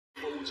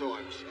multiple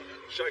times.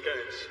 Shake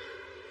hands.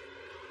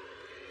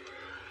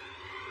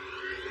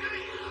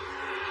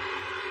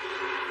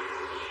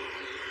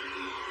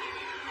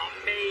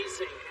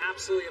 Amazing,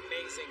 absolutely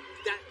amazing.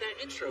 That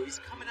intro, he's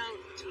coming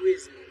out to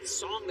his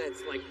song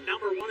that's like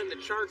 #1 in the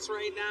charts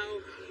right now.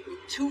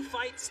 2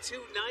 fights,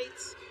 2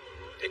 nights.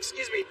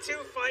 Excuse me,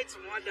 2 fights,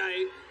 1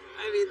 night.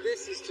 I mean,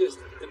 this is just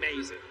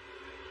amazing.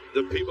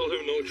 The people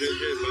who know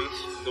JJ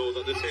best know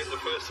that this ain't the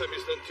first time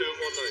he's done 2 in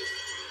 1 night.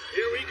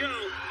 Here we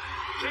go.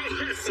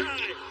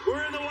 KSI,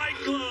 we're in the white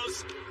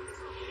gloves.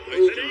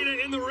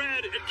 PINEDA in the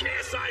red, and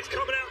KSI's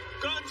coming out,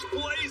 guns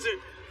blazing.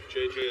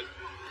 JJ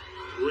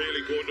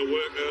really going to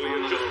work early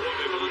and just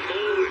wanted to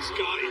know this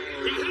guy.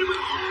 He hit him with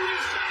all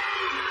his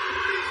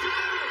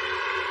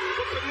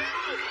but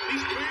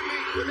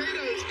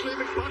PINEDA is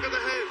claiming back of the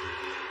head.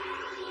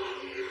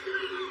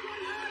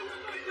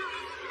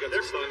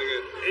 They're standing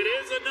it. It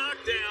is a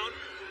knockdown.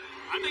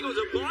 I think it was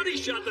a body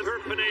shot that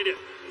hurt PINEDA.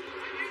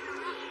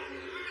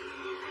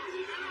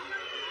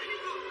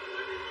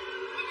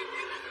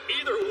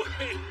 Either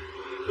way,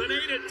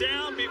 PINEDA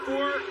down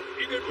before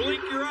you could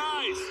blink your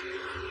eyes.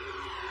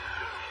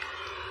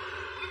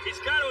 He's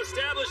got to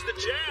establish the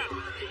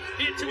jab.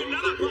 He took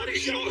another body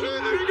shot. He's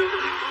down again.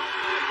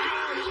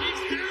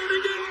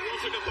 It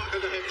wasn't a back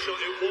of the head shot.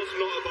 It was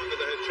not a back of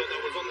the head shot. That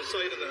was on the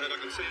side of the head. I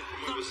can see it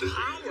from The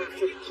power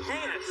from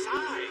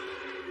KSI.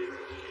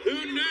 Who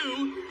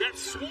knew that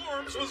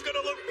Swarms was going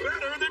to look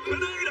better than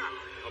PINEDA?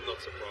 I'm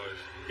not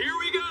surprised. Here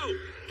we go.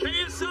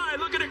 KSI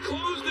looking to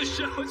close the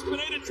show as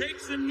PINEDA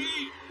takes the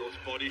knee. Those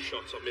body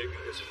shots are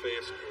making his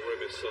face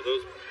grimace. So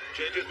those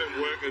JJ's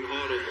been working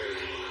hard on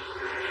those.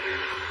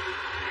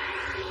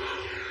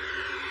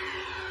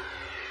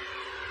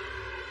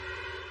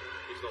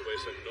 He's not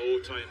wasting no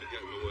time to get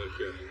him to work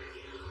here.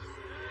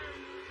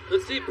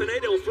 Let's see if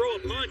PINEDA will throw a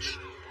punch.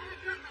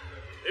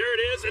 There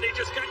it is, and he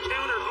just got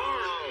countered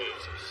hard.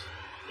 Jesus.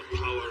 The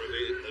power of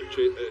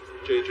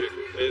JJ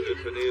compared to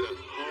PINEDA.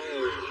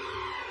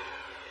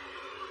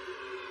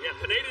 Yeah,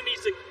 PINEDA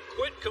needs to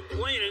quit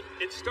complaining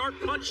and start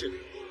punching.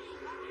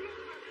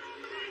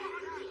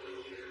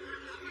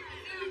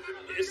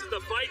 This is the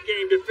fight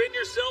game. Defend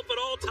yourself at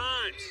all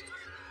times.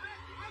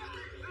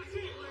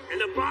 And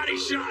the body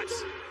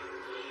shots.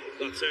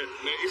 That's it.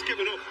 Mate, he's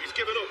given up. He's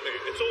given up,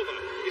 mate. It's over.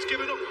 He's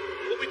given up.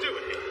 What are we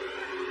doing here?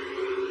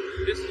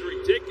 This is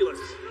ridiculous.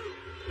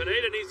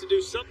 PINEDA needs to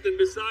do something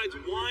besides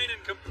whine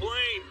and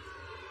complain.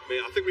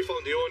 Mate, I think we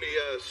found the only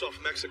soft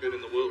Mexican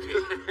in the world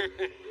here.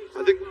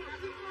 I think...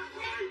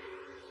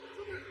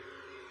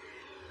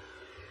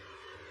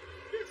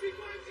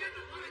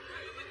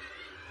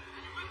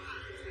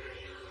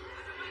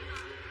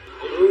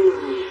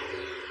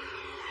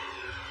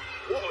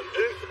 What on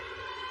earth?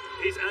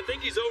 I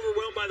think he's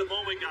overwhelmed by the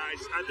moment,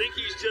 guys. I think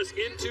he's just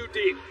in too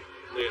deep.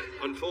 Yeah,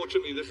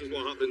 unfortunately, this is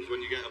what happens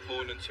when you get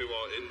opponents who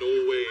are in no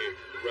way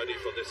ready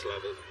for this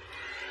level.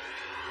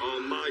 Oh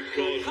my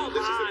God,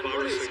 this is embarrassing.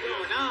 What is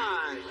going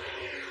on?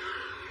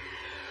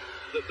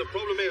 The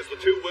problem is the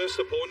 2 worst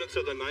opponents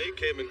of the night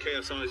came in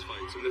KSI's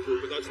fights, and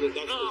that's the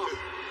truth.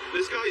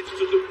 This guy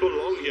doesn't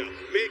belong here.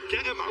 Mate,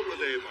 get him out of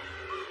there, man.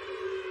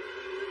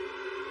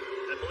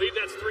 I believe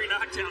that's 3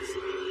 knockdowns.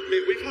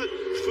 Mate, we've had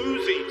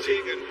Fuzi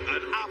taking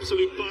an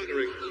absolute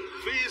battering.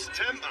 FaZe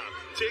Temper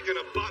taking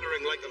a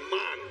battering like a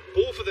man.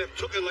 Both of them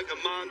took it like a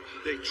man.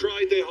 They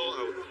tried their heart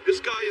out. This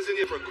guy is in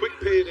here for a quick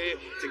payday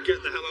to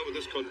get the hell out of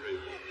this country.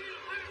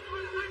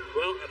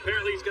 Well,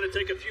 apparently he's going to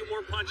take a few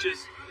more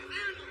punches.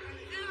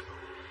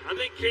 I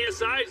think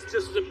KSI is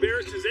just as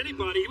embarrassed as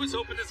anybody. He was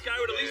hoping this guy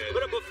would at least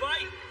put up a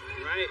fight.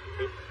 Right.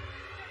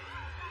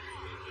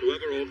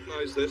 Whoever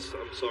organized this,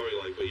 I'm sorry,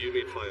 but you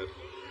need fired.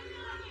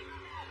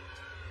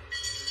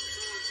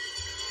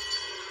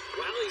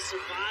 Well, he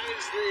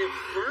survives the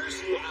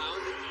first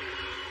round.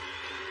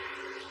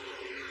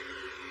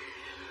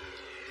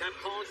 Kept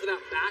calling for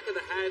that back of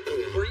the head.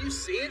 Were you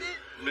seeing it?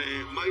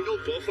 Man, Michael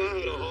Buffer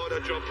had a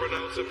harder job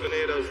pronouncing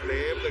PINEDA's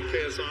name than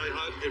KSI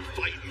had in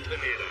fighting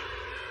PINEDA.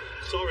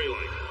 Sorry,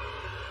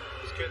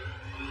 Just kidding.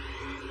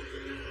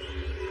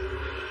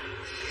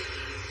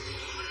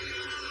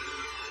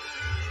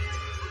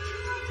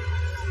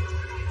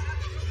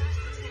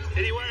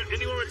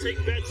 Anyone would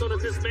take bets on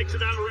if this makes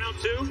it out of round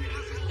 2?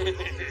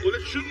 Well,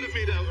 it shouldn't have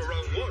been out of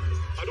round 1.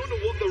 I don't know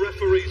what the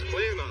referee's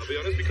playing at, to be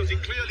honest, because he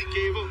clearly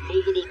gave up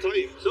multiple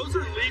times. Those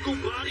are legal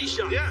body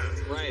shots. Yeah.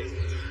 Right.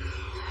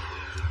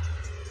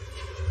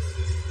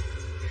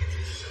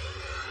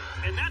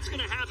 And that's going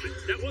to happen.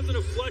 That wasn't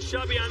a flush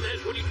shot beyond the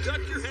head. When you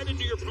duck your head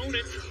into your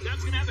opponent, that's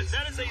going to happen.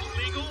 That is a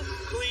legal,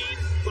 clean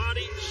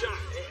body shot.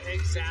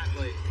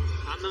 Exactly.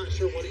 I'm not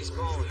sure what he's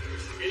calling.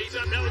 And he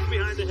thought that was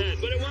behind the head,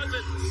 but it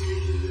wasn't.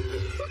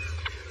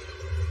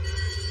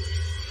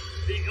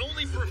 The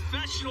only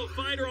professional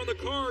fighter on the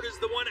card is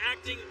the one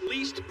acting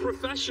least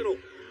professional.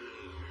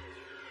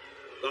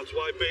 That's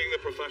why being a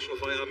professional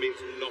fighter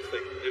means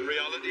nothing. In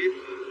reality,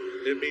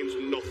 it means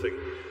nothing.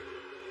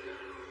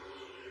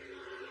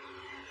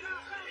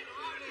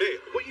 Hey,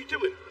 what are you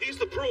doing? He's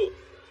the pro. I'm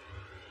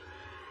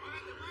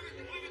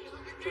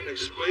trying to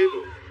explain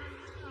to him.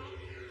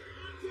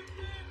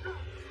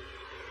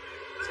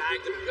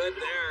 tagged him good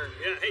there.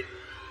 Yeah, hey,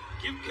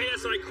 give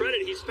KSI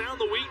credit. He's found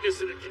the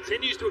weakness and it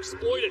continues to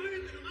exploit it.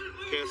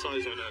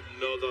 KSI's on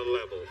another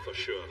level for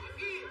sure.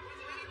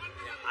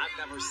 Yeah, I've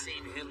never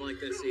seen him like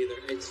this either.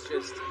 It's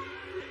just...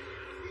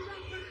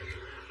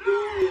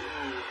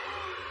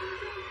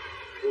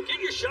 Well,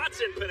 get your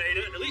shots in,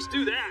 Pineda, and at least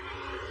do that.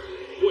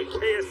 Boy,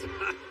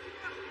 KSI.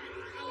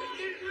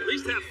 At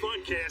least have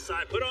fun,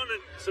 KSI. Put on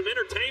some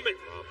entertainment.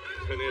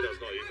 Pineda's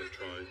not even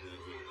trying.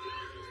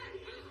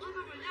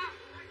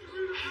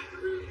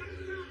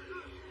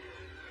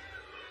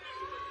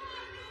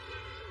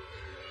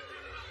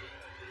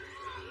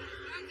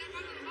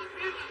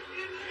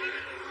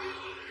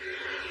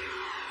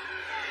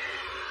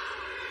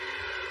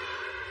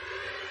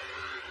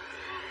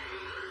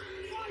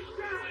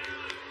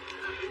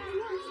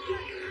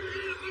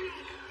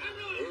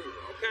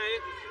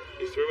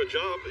 He threw a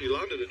jab, he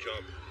landed a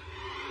jab.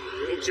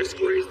 He just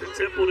grazed the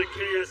temple to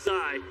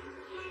KSI.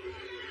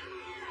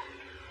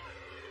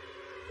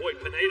 Boy,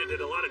 Pineda did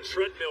a lot of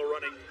treadmill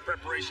running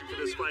preparation for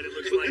this fight, it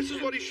looks like. This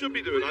is what he should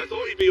be doing. I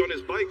thought he'd be on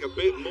his bike a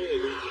bit more. No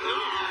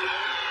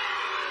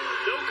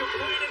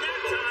complaining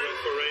that time.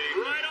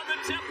 Referee. Right on the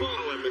temple.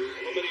 How many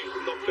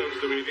knockdowns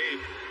do we need?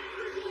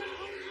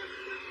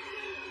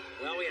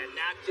 Well, we had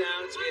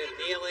knockdowns, we had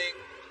kneeling.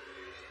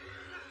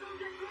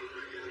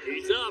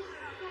 He's up.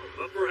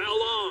 But for how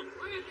long?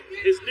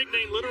 His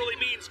nickname literally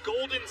means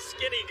golden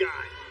skinny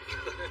guy.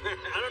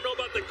 I don't know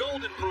about the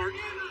golden part.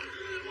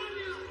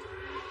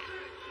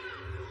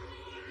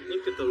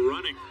 Look at the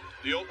running.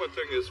 The open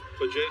thing is,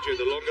 for JJ,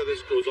 the longer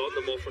this goes on,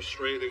 the more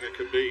frustrating it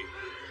can be.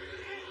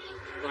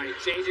 Right,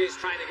 JJ's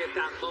trying to get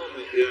that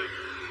moment. Yeah,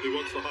 he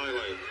wants the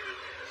highlight.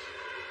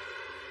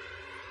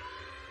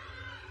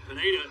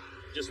 Pineda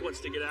just wants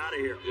to get out of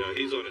here. Yeah,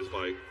 he's on his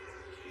bike.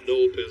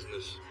 No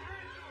business.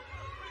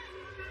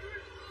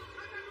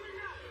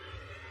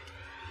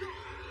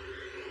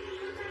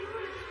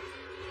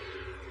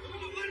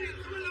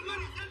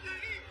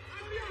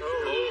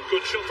 Oh,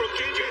 good shot from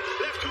JJ.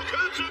 Left hook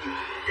hurts him.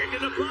 Into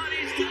the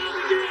bodies, down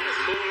again.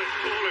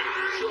 Falling,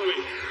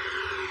 surely.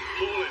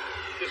 Falling.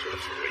 This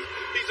referee,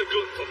 he's a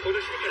good for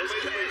punishment. It's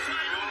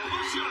KSI doing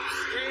push-ups.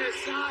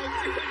 KSI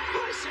doing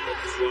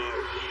push-ups.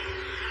 Wow.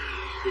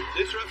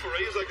 This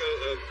referee is like a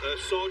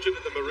sergeant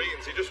in the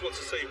Marines. He just wants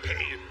to say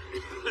pain.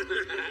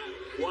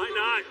 Why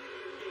not?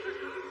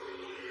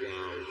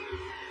 Wow.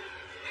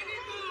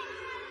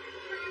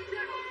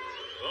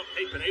 Well,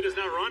 hey, Pineda's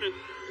not running,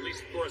 at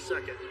least for a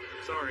second.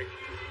 Sorry.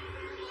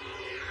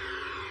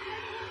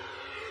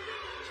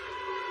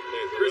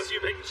 Chris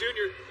Eubank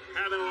Jr.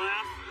 having a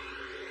laugh.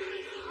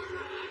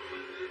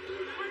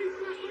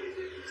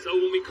 So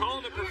when we call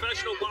him a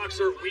professional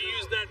boxer, we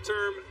use that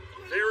term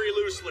very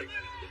loosely.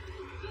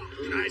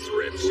 Nice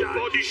rib shot.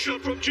 Body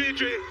shot from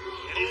JJ.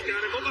 And he's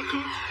got him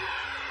uppercut.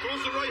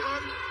 Throws the right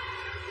hand.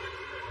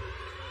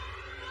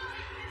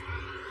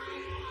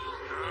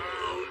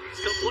 Oh,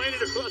 he's complaining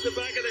about the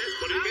back of the head.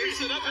 But he makes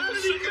it up in the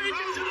second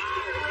round.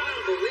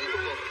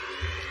 Unbelievable.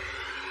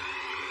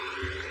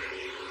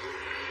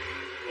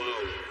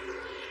 Wow.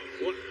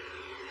 What?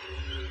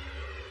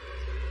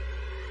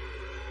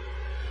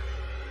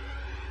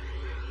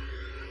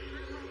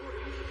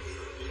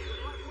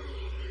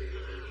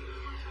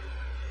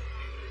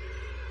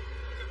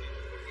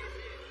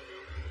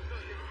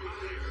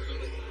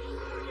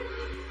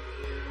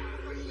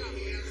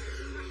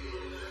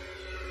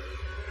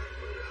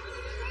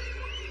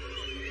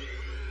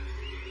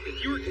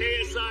 If you were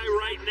KSI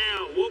right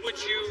now, what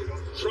would you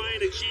try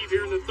and achieve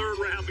here in the third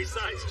round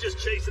besides just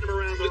chasing him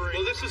around the ring?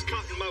 Well, this is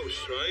cat and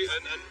mouse, right?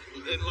 And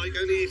in like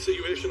any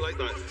situation like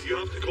that, you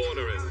have to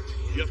corner him.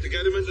 You have to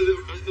get him into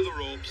the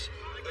ropes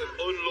and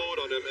unload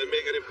on him and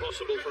make it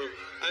impossible for him.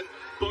 And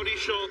body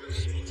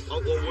shots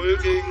are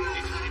working.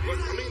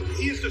 I mean,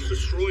 he's just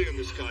destroying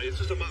this guy. It's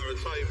just a matter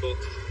of time, but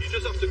you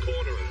just have to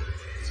corner him.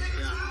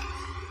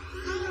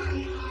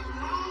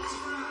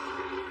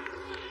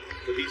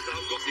 But he's now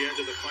got the end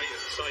of the fight in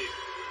sight.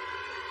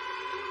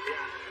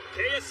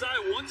 KSI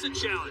wants a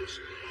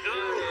challenge.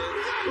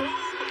 Boom,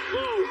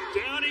 boom.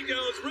 Down he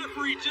goes.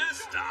 Referee,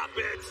 just stop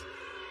it.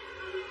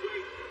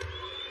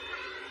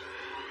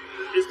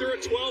 Is there a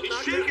 12 He's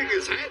knockout? shaking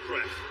his head,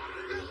 ref.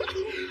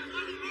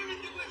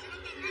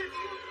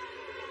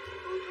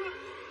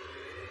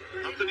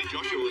 Anthony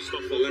Joshua was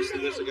stopped for less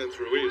than this against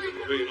Ruiz, if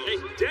we're being Hey,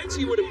 honest.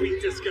 Dempsey would have beat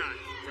this guy.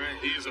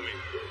 Right. Easily.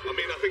 I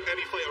mean, I think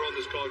any fighter on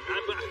this card would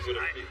have beat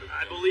him.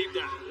 I believe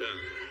that. Yeah.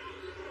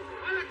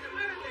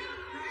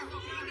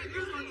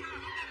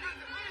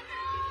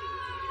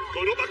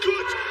 Good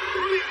uppercut!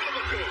 Brilliant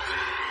uppercut!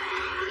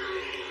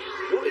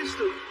 What is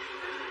the...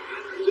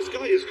 This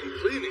guy is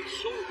complaining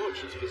so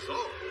much, it's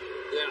bizarre.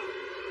 Yeah.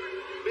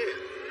 Man.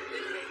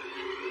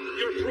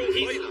 You're a pro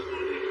fighter.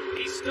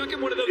 He's stuck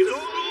in one of those. It's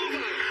all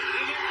over!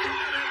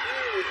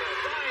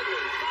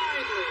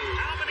 Finally.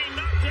 How many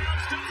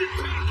knockdowns does it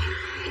take?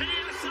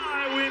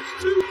 KSI wins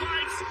 2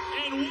 fights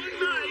and 1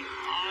 night.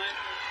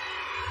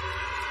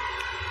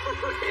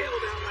 Real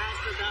that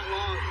lasted that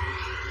long.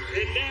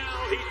 And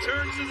now he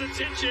turns his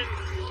attention,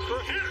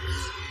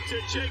 perhaps,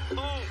 to Jake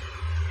Paul.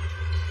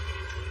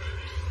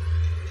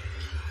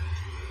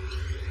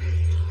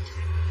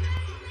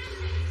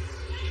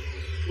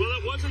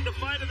 wasn't the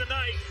fight of the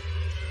night,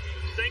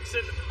 thanks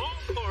in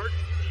all part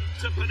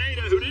to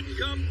PINEDA, who didn't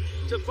come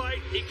to fight.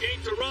 He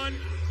came to run,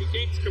 he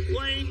came to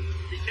complain,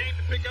 he came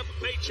to pick up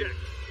a paycheck.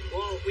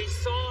 Well, we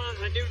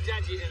saw a new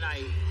Deji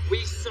tonight.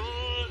 We saw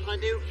a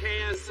new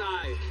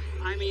KSI.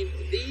 I mean,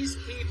 these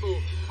people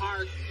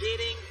are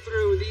getting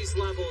through these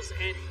levels,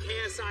 and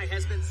KSI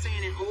has been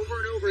saying it over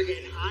and over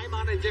again. I'm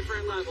on a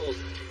different level,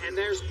 and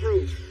there's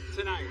proof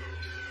tonight.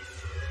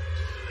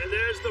 And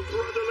there's the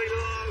brotherly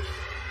love.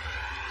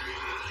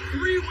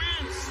 3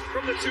 wins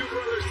from the 2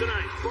 brothers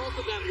tonight. Both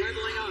of them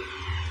leveling up.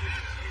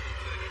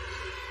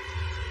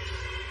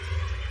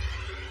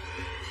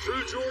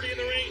 Drew Jordy in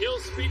the ring. He'll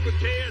speak with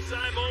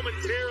KSI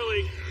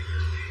momentarily.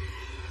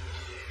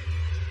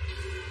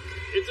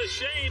 It's a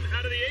shame,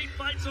 out of the 8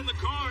 fights on the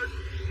card,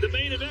 the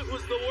main event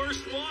was the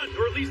worst one,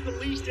 or at least the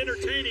least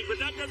entertaining, but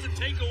that doesn't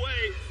take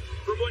away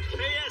from what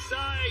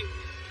KSI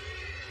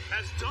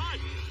has done.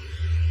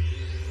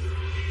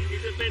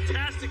 He's in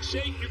fantastic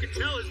shape. You can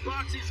tell his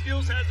boxing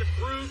skills has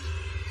improved.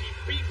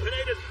 He beat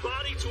PINEDA's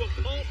body to a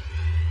pulp.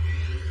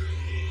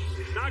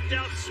 Knocked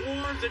out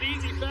Swarms in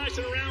easy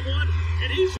fashion in round 1, and he's